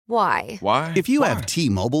Why? Why? If you have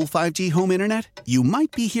T-Mobile 5G home internet, you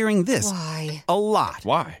might be hearing this Why? a lot.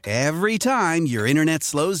 Why? Every time your internet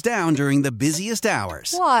slows down during the busiest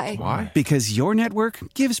hours. Why? Why? Because your network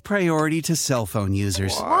gives priority to cell phone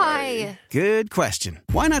users. Why? Good question.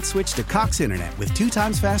 Why not switch to Cox Internet with 2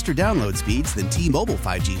 times faster download speeds than T-Mobile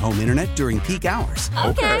 5G home internet during peak hours?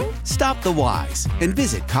 Okay. Stop the whys and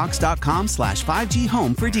visit cox.com/5G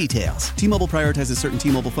home for details. T-Mobile prioritizes certain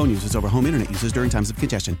T-Mobile phone users over home internet users during times of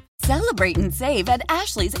congestion. Celebrate and save at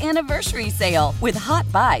Ashley's Anniversary Sale. With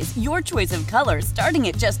Hot Buys, your choice of colors starting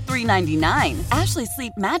at just $3.99. Ashley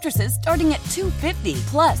Sleep mattresses starting at $2.50.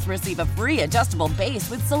 Plus, receive a free adjustable base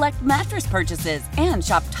with select mattress purchases. And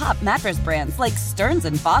shop top mattress brands like Stearns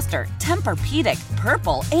 & Foster, Tempur-Pedic,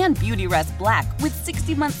 Purple, and Beautyrest Black with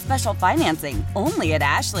 60-month special financing. Only at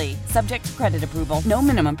Ashley. Subject to credit approval. No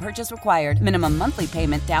minimum purchase required. Minimum monthly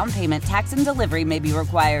payment, down payment, tax, and delivery may be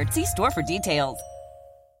required. See store for details.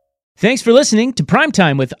 Thanks for listening to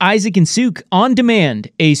Primetime with Isaac and Suk on Demand,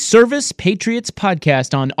 a Service Patriots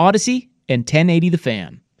podcast on Odyssey and 1080 The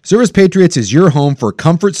Fan. Service Patriots is your home for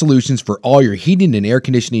comfort solutions for all your heating and air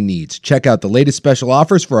conditioning needs. Check out the latest special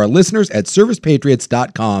offers for our listeners at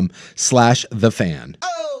servicepatriots.com/thefan.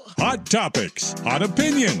 Hot topics, hot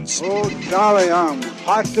opinions. Oh, golly, I'm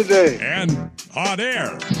hot today. And hot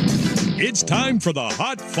air. It's time for the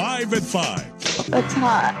Hot 5 at 5. That's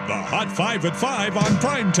hot. The Hot 5 at 5 on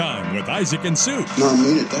Primetime with Isaac and Suk. No, I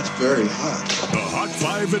mean it. That's very hot. The Hot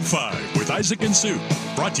 5 at 5 with Isaac and Suk.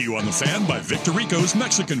 Brought to you on The Fan by Victorico's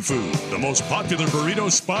Mexican Food, the most popular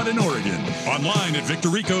burrito spot in Oregon. Online at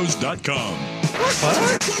victoricos.com.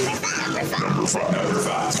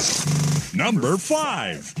 Number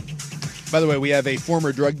 5. By the way, we have a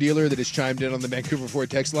former drug dealer that has chimed in on the Vancouver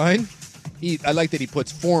Ford text line. I like that he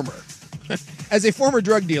puts former. As a former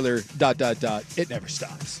drug dealer, ... it never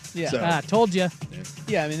stops. Yeah, So, told you.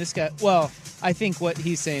 Yeah, I mean, this guy, well, I think what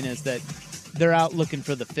he's saying is that they're out looking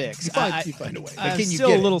for the fix. you find a way. But I'm can you still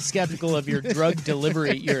get a little skeptical of your drug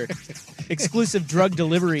delivery, your exclusive drug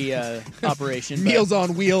delivery operation. Meals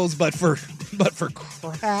on wheels, but for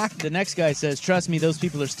crack. The next guy says, trust me, those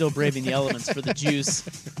people are still braving the elements for the juice.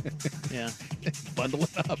 Yeah. Bundle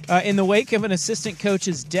it up. In the wake of an assistant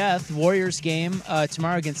coach's death, Warriors game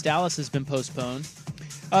tomorrow against Dallas has been postponed.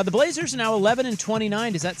 The Blazers are now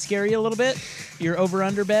 11-29. Does that scare you a little bit? Your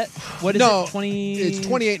over-under bet? What is it, 20? It's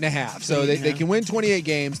 28.5. So they can win 28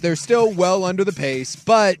 games. They're still well under the pace,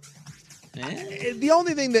 but the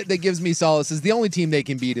only thing that gives me solace is the only team they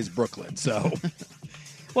can beat is Brooklyn. So,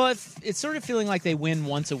 well, it's sort of feeling like they win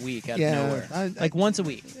once a week out of nowhere. Like once a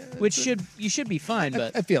week, which you should be fine,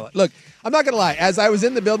 but I feel it. Look, I'm not going to lie. As I was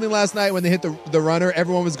in the building last night when they hit the runner,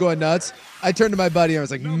 everyone was going nuts. I turned to my buddy and I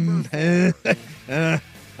was like,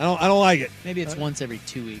 I don't like it. Maybe it's once every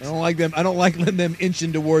 2 weeks. I don't like them. I don't like letting them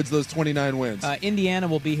inching towards those 29 wins. Indiana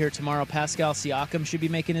will be here tomorrow. Pascal Siakam should be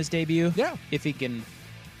making his debut. Yeah. If he can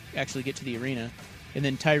actually get to the arena. And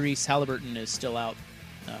then Tyrese Halliburton is still out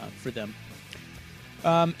for them.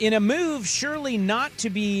 In a move surely not to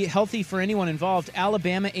be healthy for anyone involved,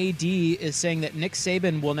 Alabama AD is saying that Nick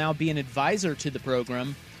Saban will now be an advisor to the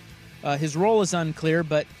program. His role is unclear,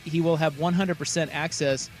 but he will have 100%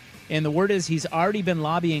 access. And the word is he's already been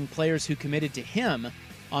lobbying players who committed to him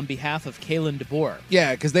on behalf of Kalen DeBoer.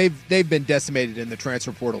 Yeah, because they've been decimated in the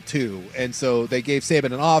transfer portal too, and so they gave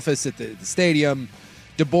Saban an office at the stadium.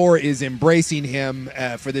 DeBoer is embracing him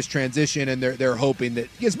for this transition, and they're hoping that,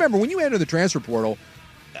 because remember, when you enter the transfer portal,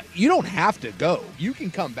 you don't have to go; you can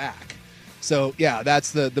come back. So yeah,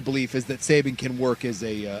 that's the belief, is that Saban can work as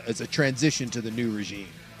a transition to the new regime.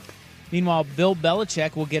 Meanwhile, Bill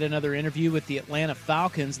Belichick will get another interview with the Atlanta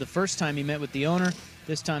Falcons. The first time he met with the owner,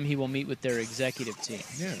 this time he will meet with their executive team.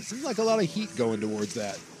 Yeah, it seems like a lot of heat going towards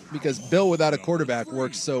that, because Bill without a quarterback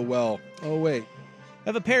works so well. Oh, wait. I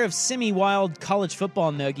have a pair of semi-wild college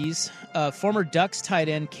football nuggies. Former Ducks tight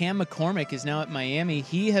end Cam McCormick is now at Miami.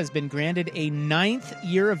 He has been granted a 9th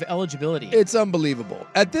year of eligibility. It's unbelievable.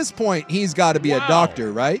 At this point, he's got to be a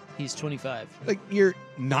doctor, right? He's 25. Like, you're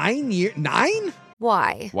 9 years? 9?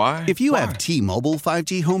 Why? Why? If you have T-Mobile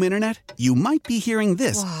 5G home internet, you might be hearing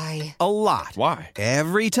this Why? a lot. Why?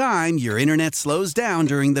 Every time your internet slows down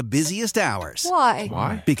during the busiest hours. Why?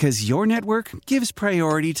 Why? Because your network gives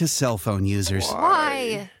priority to cell phone users.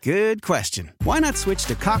 Why? Good question. Why not switch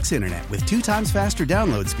to Cox Internet with 2 times faster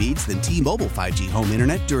download speeds than T-Mobile 5G home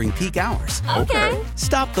internet during peak hours? Okay.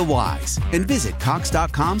 Stop the whys and visit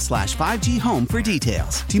cox.com/5G home for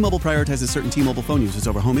details. T-Mobile prioritizes certain T-Mobile phone users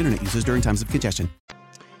over home internet users during times of congestion.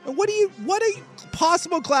 What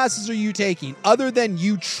possible classes are you taking other than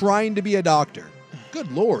you trying to be a doctor?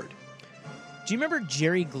 Good Lord. Do you remember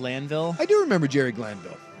Jerry Glanville? I do remember Jerry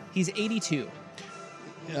Glanville. He's 82.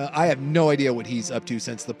 I have no idea what he's up to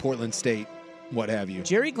since the Portland State, what have you.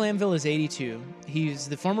 Jerry Glanville is 82. He's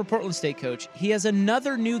the former Portland State coach. He has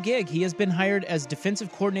another new gig. He has been hired as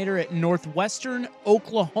defensive coordinator at Northwestern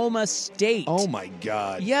Oklahoma State. Oh, my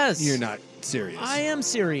God. Yes. You're not serious. I am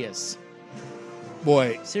serious.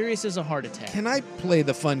 Boy. Serious as a heart attack. Can I play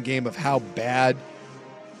the fun game of how bad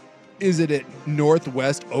is it at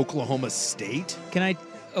Northwest Oklahoma State?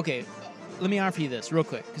 Okay, let me offer you this real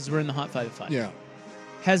quick because we're in the Hot 5 at 5. Yeah.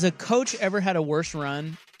 Has a coach ever had a worse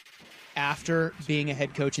run after being a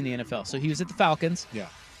head coach in the NFL? So he was at the Falcons. Yeah.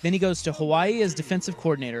 Then he goes to Hawaii as defensive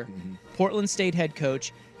coordinator, Portland State head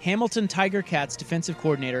coach, Hamilton Tiger Cats defensive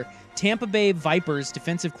coordinator, Tampa Bay Vipers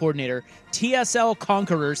defensive coordinator, TSL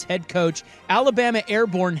Conquerors head coach, Alabama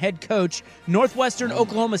Airborne head coach, Northwestern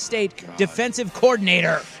Oklahoma State defensive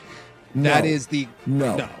coordinator. That is the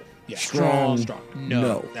no. Yeah, Strong.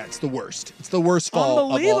 No. That's the worst. It's the worst fall of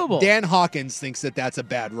all. Unbelievable. Dan Hawkins thinks that that's a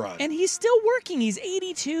bad run. And he's still working. He's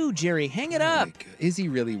 82, Jerry. Hang it up. Is he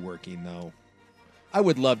really working, though? I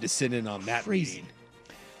would love to sit in on that Crazy.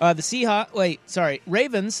 meeting.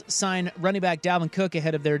 Ravens sign running back Dalvin Cook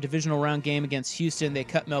ahead of their divisional round game against Houston. They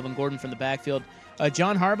cut Melvin Gordon from the backfield.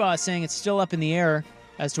 John Harbaugh is saying it's still up in the air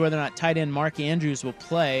as to whether or not tight end Mark Andrews will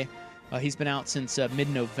play. He's been out since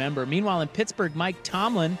mid-November. Meanwhile, in Pittsburgh, Mike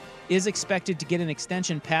Tomlin is expected to get an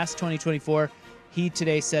extension past 2024. He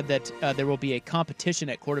today said that there will be a competition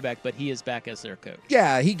at quarterback, but he is back as their coach.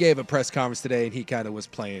 Yeah, he gave a press conference today, and he kind of was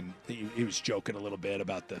playing. He was joking a little bit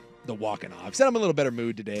about the walking off. He said, I'm in a little better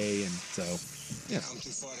mood today, and so,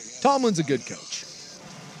 Tomlin's a good coach.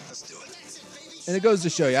 And it goes to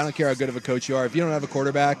show you, I don't care how good of a coach you are. If you don't have a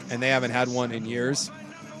quarterback, and they haven't had one in years,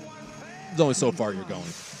 there's only so far you're going.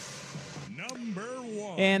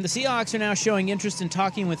 And the Seahawks are now showing interest in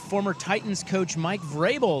talking with former Titans coach Mike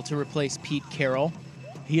Vrabel to replace Pete Carroll.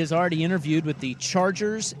 He has already interviewed with the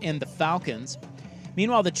Chargers and the Falcons.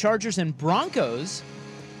 Meanwhile, the Chargers and Broncos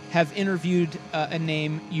have interviewed a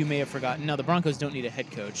name you may have forgotten. Now, the Broncos don't need a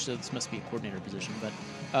head coach, so this must be a coordinator position.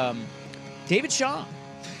 But David Shaw.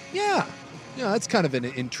 Yeah, that's kind of an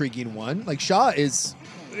intriguing one. Like,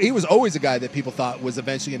 he was always a guy that people thought was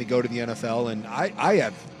eventually going to go to the NFL, and I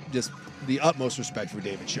have just the utmost respect for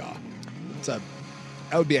David Shaw. That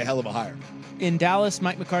would be a hell of a hire. In Dallas,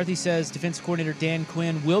 Mike McCarthy says defensive coordinator Dan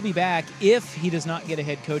Quinn will be back. If he does not get a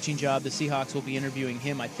head coaching job, the Seahawks will be interviewing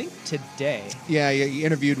him, I think, today. Yeah, he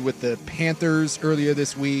interviewed with the Panthers earlier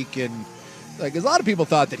this week, and a lot of people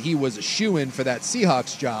thought that he was a shoo-in for that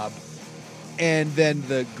Seahawks job, and then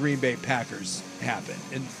the Green Bay Packers happened.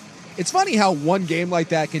 And it's funny how one game like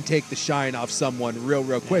that can take the shine off someone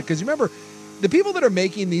real quick, because remember, the people that are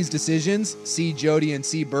making these decisions, C. Jody and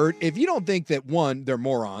C. Burt, if you don't think that, one, they're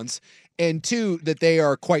morons, and two, that they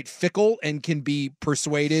are quite fickle and can be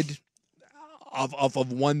persuaded of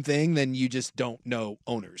one thing, then you just don't know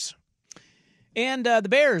owners. And the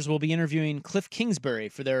Bears will be interviewing Cliff Kingsbury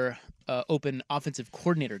for their open offensive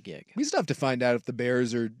coordinator gig. We still have to find out if the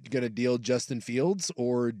Bears are going to deal Justin Fields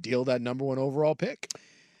or deal that number 1 overall pick.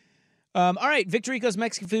 All right, Victor Rico's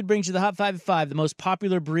Mexican Food brings you the Hot 5 at 5, the most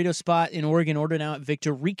popular burrito spot in Oregon. Order now at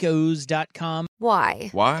victorricos.com. Why?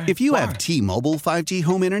 If you have T-Mobile 5G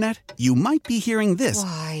home internet, you might be hearing this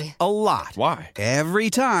Why? a lot. Why? Every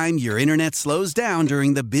time your internet slows down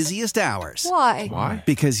during the busiest hours. Why?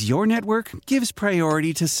 Because your network gives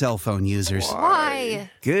priority to cell phone users.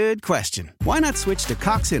 Why? Good question. Why not switch to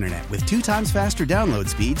Cox Internet with 2 times faster download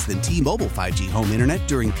speeds than T-Mobile 5G home internet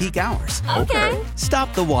during peak hours? Okay.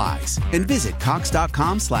 Stop the whys and visit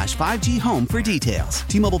cox.com/5G home for details.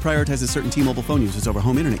 T-Mobile prioritizes certain T-Mobile phone users over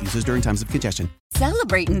home internet users during times of congestion.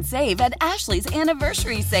 Celebrate and save at Ashley's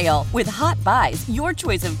Anniversary Sale. With Hot Buys, your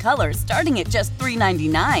choice of colors starting at just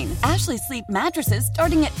 $3.99. Ashley Sleep mattresses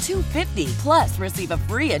starting at $2.50. Plus, receive a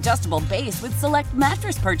free adjustable base with select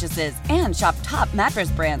mattress purchases. And shop top mattress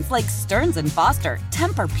brands like Stearns & Foster,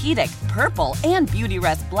 Tempur-Pedic, Purple, and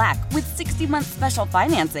Beautyrest Black with 60-month special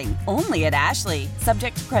financing. Only at Ashley.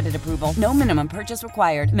 Subject to credit approval. No minimum purchase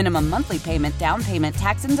required. Minimum monthly payment, down payment,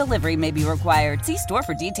 tax, and delivery may be required. See store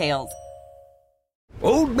for details.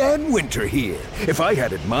 Old Man Winter here. If I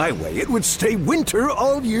had it my way, it would stay winter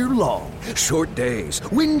all year long. Short days,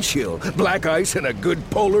 wind chill, black ice, and a good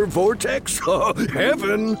polar vortex. Oh,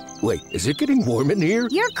 heaven. Wait, is it getting warm in here?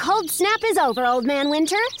 Your cold snap is over, Old Man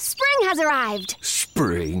Winter. Spring has arrived. Spring?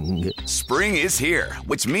 spring. Spring is here,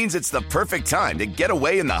 which means it's the perfect time to get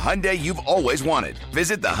away in the Hyundai you've always wanted.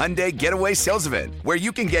 Visit the Hyundai Getaway Sales Event, where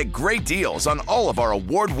you can get great deals on all of our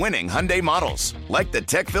award-winning Hyundai models, like the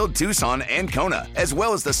tech-filled Tucson and Kona, as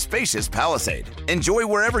well as the spacious Palisade. Enjoy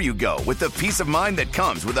wherever you go with the peace of mind that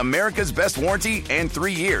comes with America's best warranty and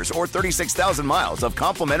 3 years or 36,000 miles of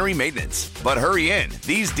complimentary maintenance. But hurry in,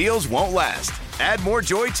 these deals won't last. Add more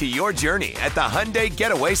joy to your journey at the Hyundai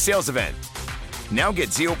Getaway Sales Event. Now get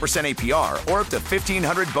 0% APR or up to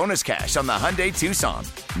 $1,500 bonus cash on the Hyundai Tucson.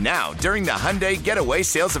 Now, during the Hyundai Getaway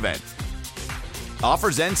Sales Event.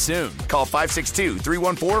 Offers end soon. Call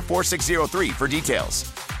 562-314-4603 for details.